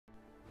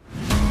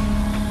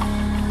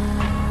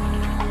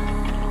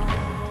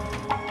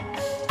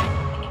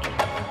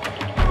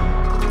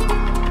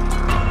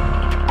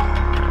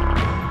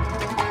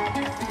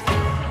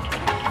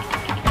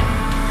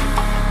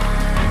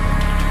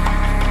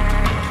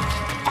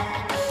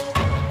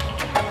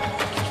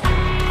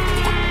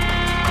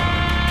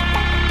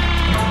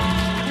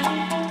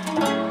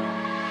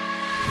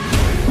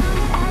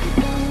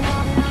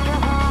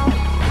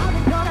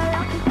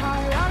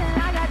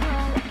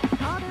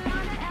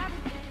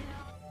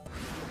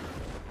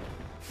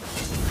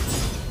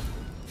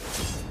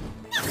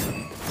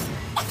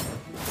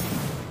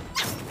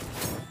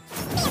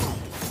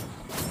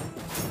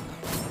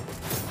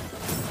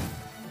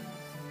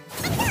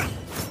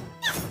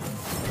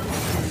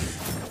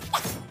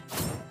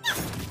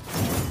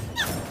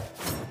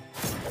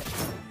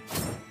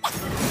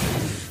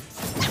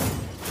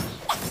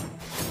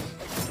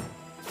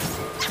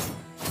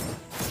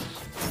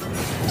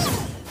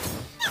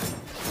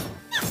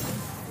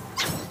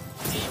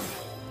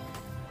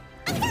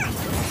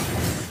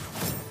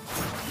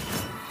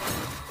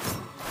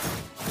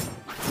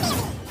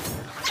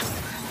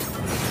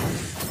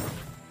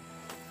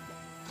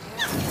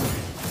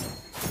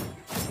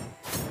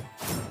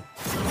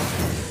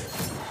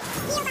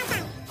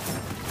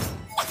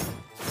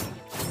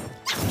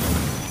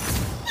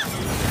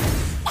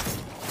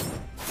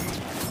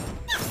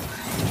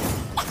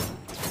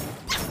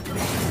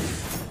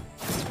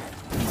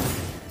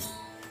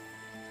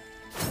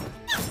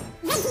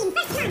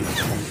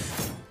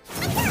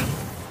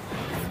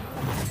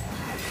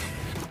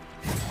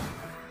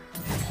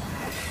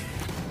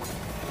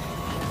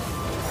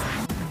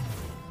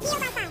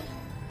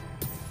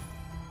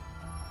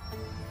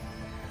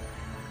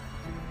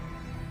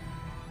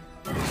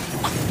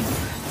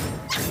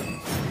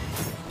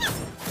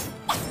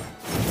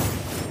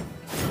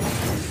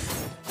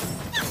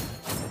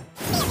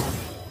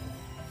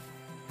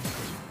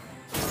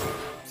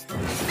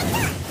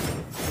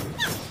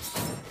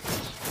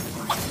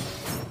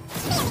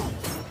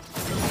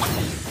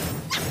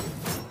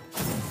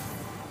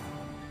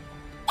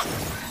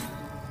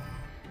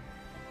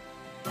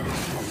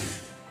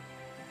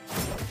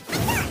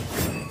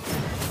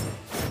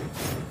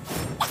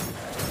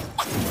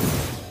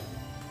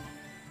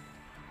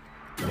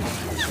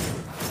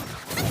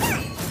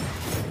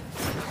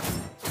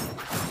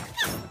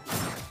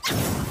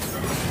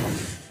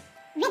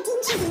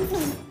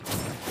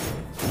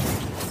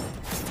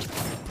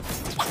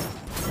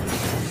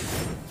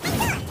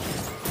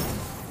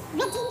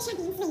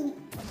slain.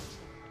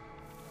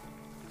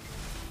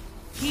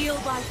 Heal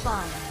by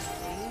fire.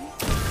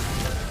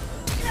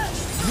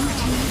 Blue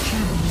team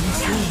champion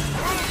slain.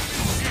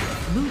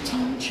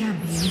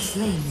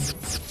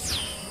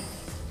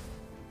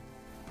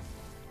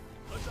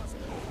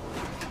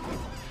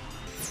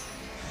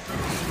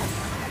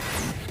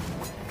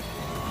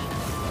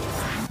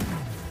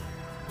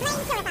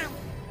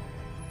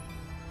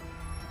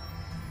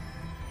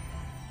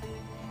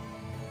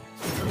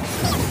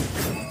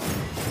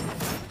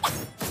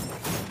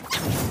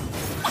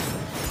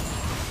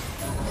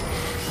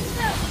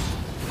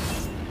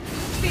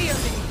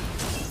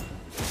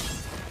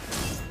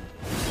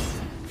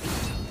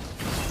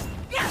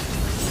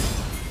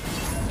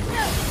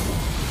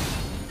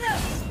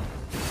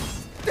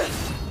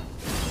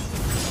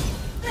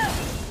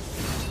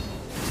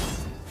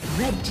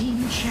 Red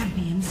team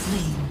champion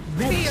slain.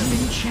 Red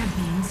team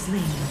champion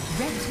slain.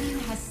 Red team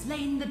has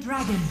slain the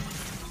dragon.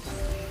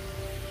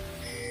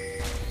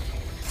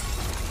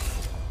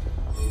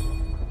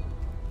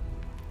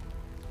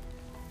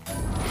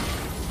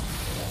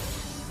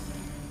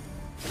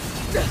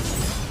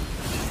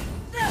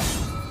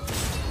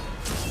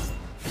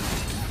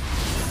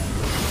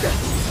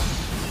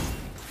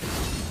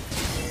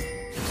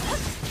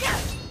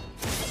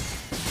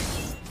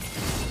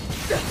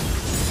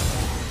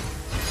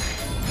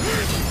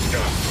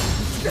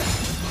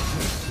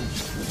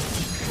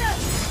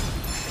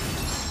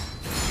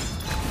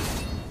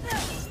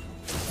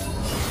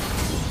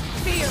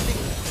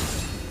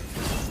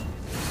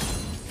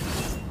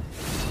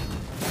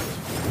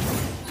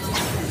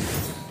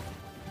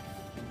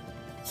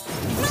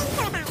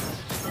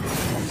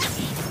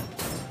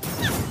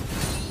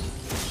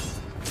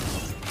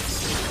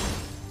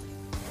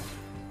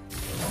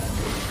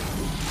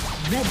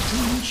 Red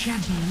team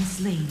champion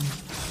slain.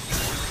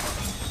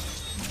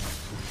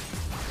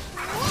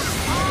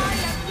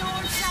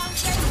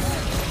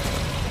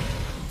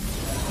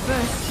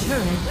 First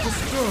turret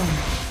destroyed.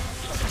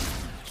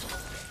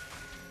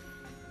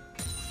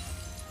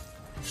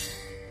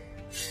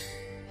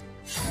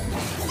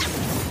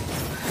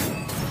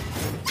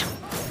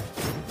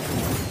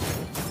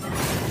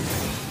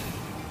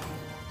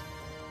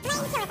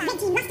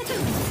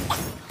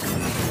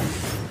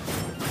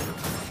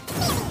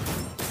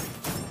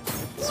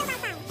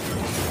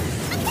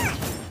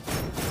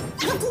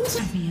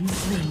 Champion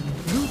slain.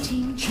 Blue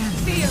team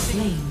champion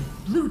slain.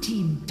 Blue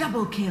team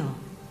double kill.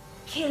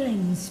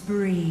 Killing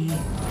spree.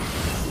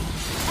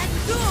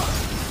 Endure!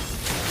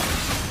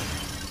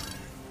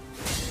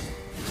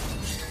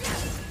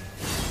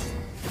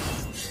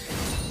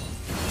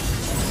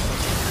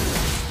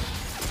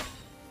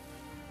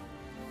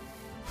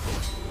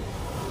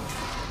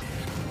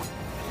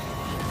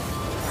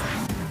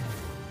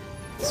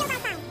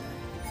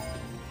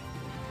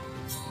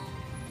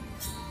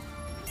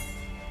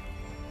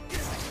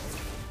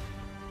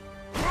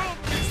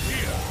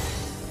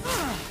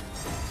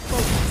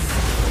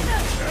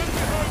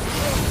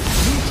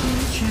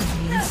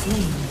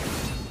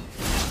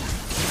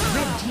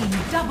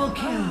 Double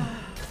kill.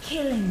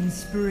 Killing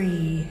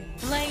spree.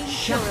 Flame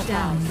Shut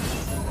down.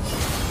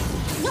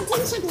 Red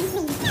team champion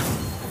slain.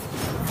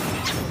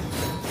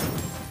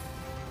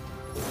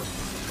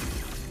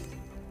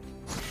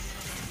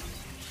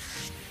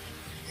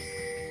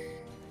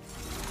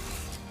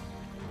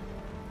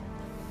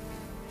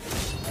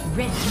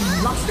 Red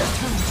team lost a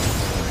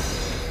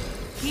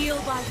turret. Heal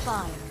by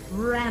fire.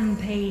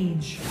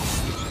 Rampage.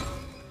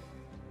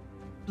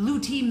 Blue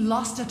team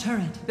lost a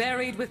turret.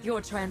 Buried with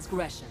your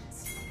transgressions.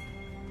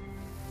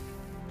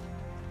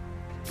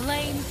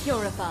 Flame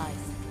purifies.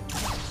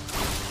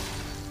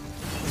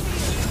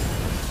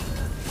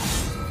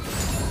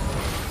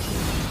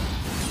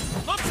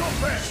 Not so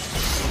fast!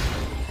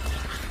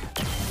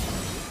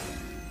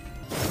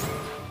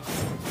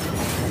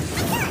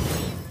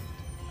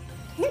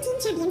 Blue team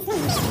champion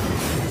slain.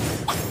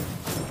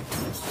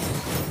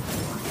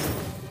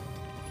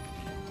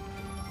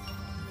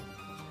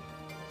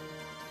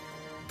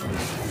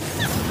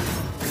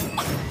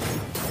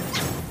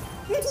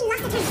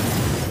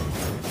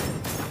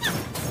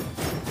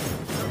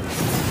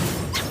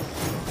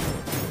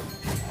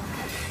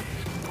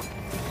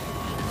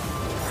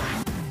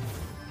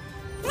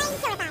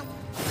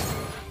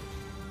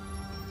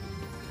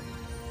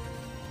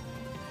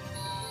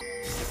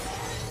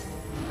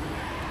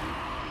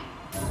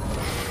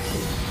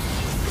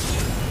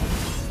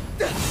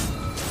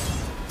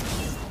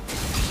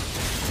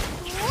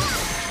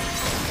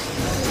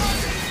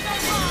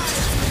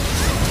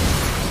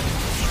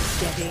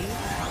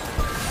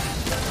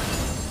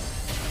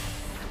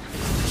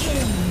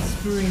 Killing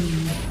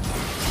spree.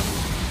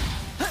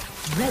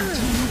 Red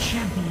team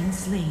champion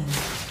slain.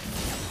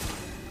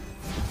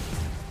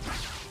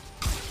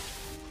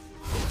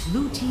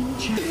 Blue team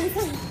champion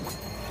slain.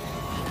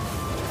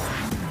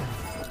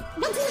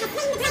 Red team has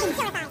slain the dragon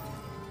purified.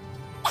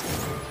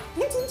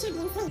 Blue team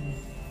champion slain.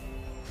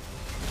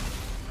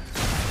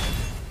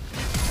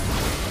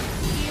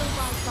 Heal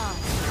by fire.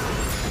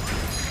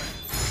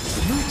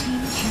 Blue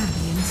team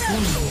champion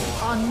slain.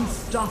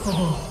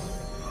 Unstoppable.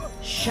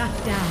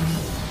 Shut down.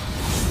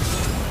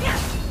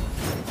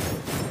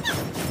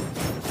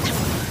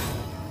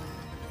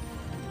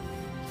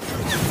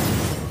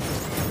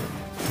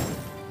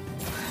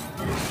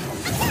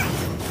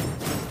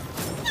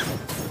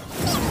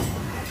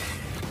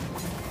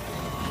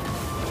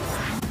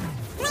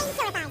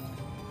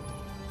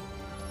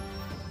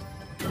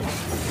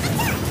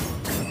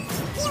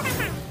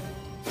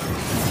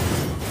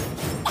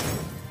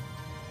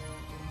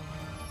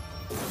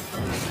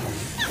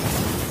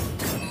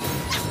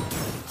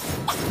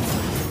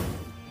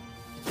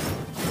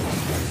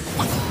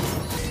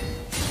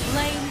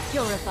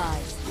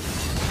 Purified.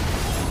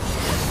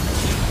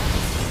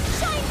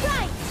 Shine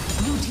bright!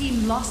 Blue team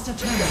lost a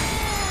turret.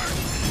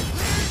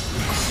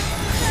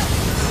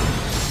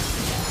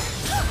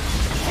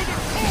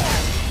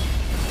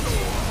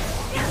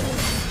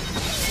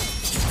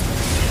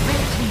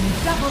 Red team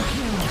double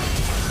kill.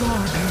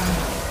 Godlike.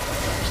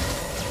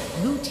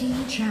 Blue team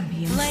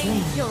champion Flame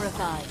slain.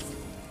 purified.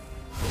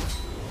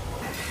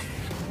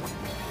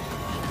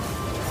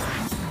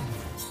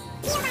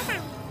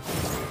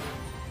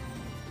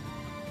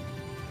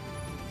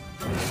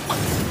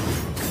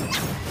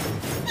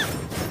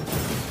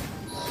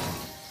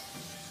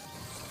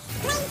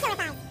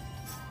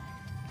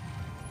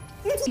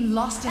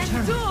 Lost a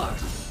turret.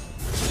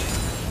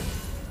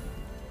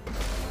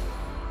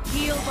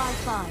 Heal by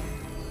fire.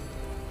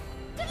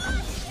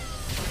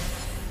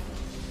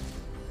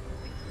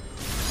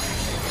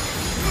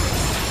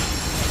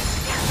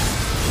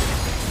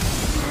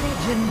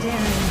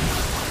 Legendary.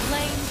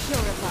 Flame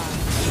purified.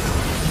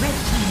 Red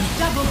team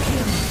double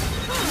kill.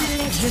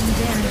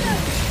 Legendary.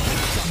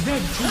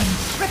 Red team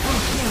triple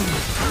kill.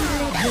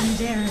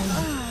 Legendary.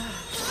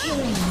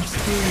 Killing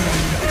spree.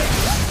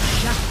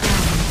 Shut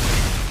down.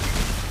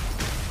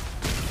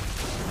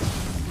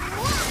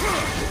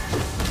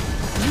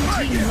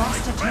 Blue team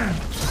lost a turret.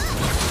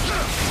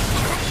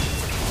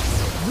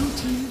 Blue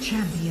team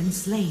champion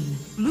slain.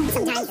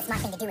 Sometimes the smart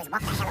thing to do is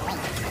walk the hell away.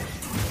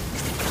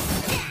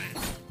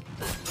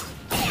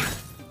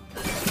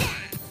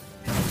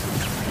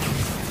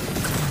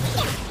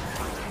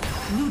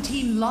 Blue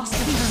team lost a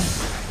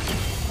turret.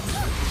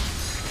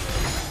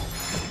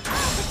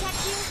 I'll protect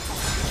you.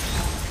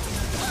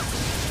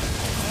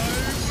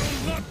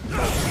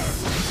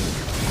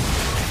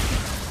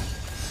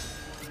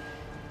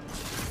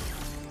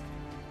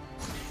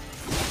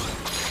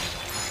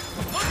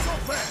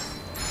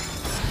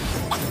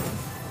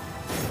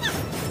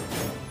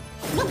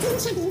 Red team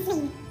champion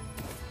slain.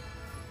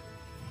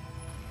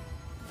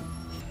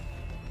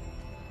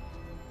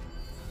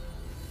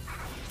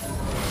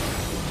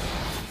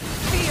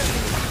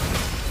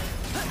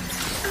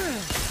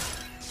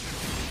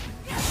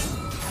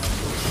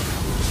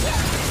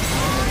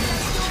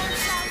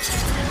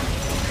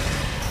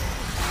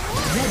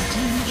 Red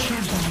team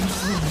champion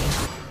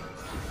slain.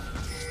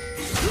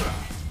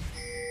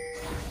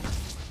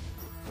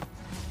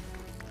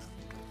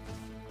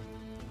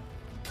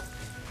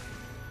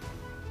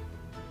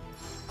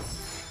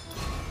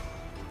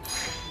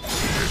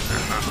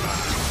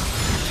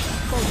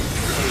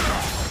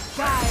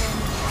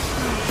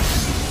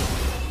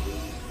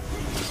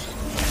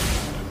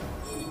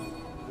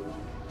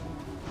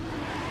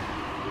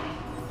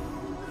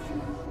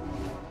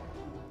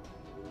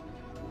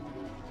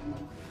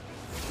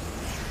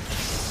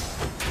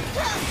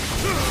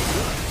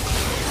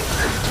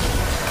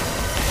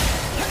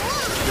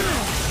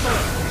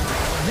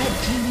 Red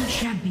team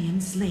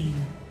champion slain.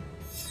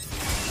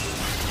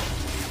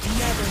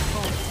 Never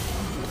fall.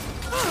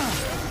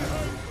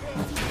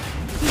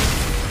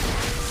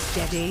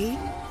 Steady.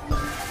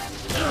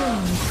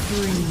 Killing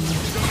spree.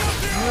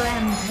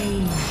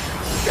 Rampage.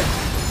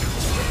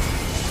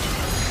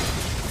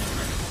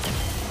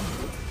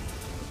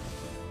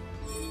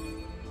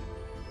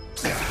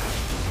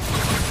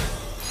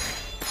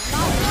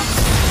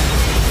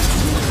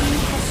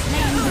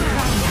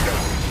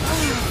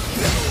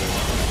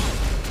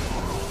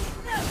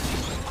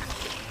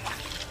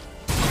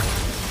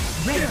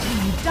 Red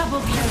team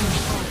double kill.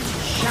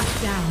 Shut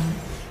down.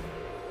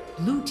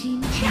 Blue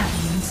team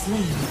champion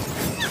slain.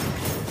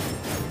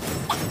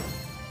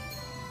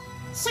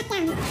 Shut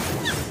down.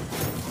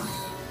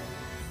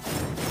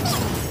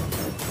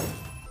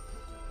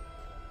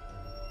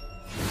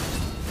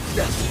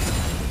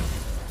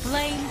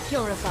 Flame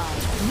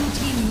purified. Blue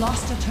team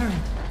lost a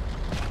turret.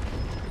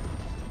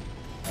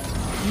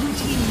 Blue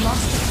team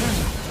lost a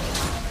turret.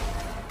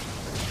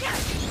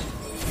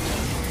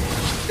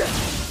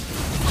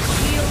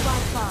 Heal by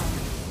fire.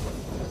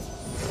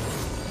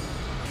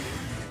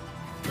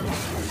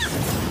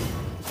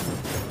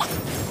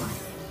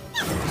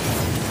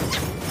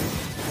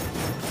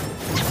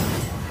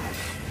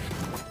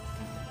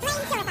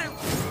 Flame purified.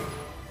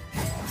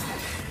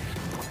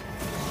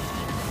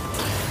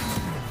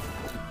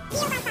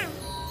 Heal by fire.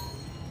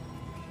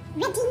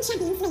 Red team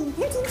champion slain.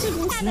 Blue team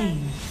champion Slain.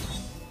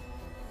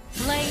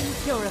 Flame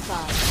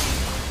purified.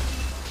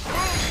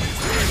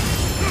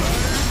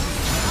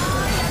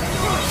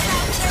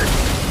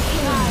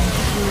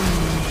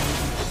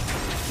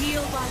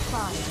 Heal by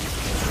fire.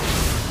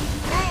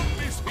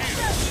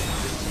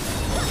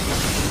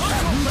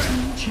 Blue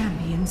team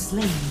champion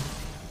slain.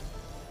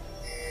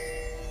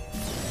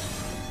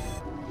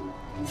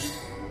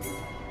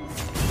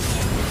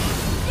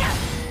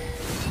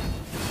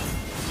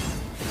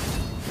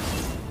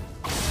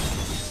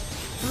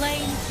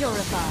 Flame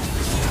purified.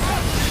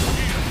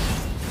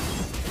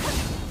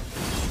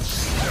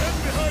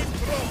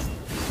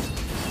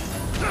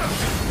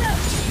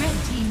 Red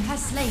team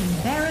has slain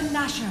Baron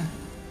Nashor.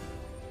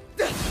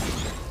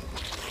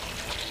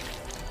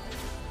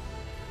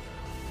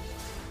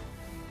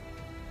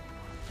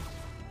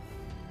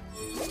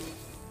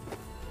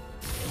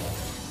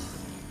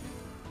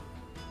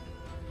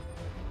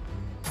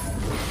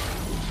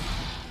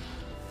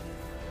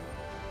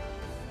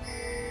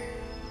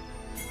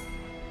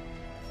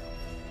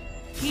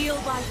 Heal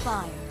by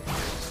fire.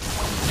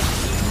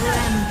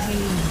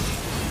 Rampage.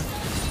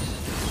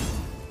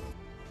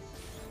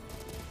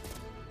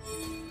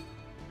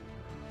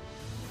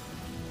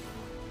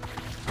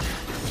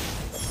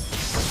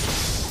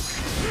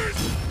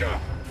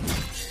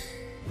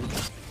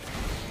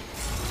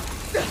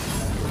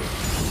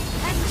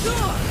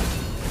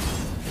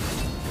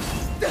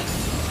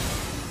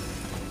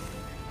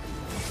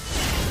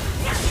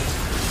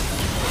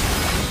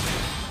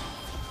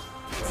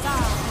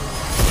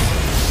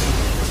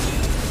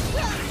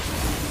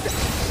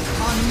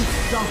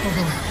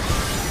 Unstoppable.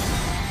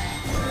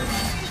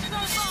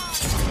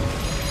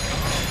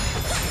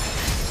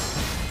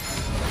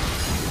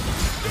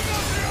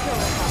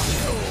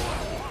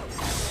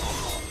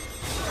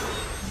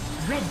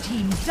 Red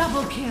team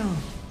double kill.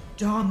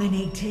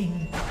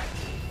 Dominating.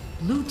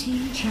 Blue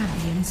team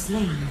champion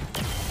slain.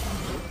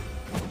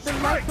 The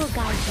light will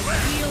guide you.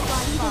 Heal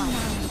by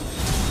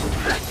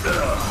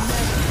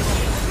fire.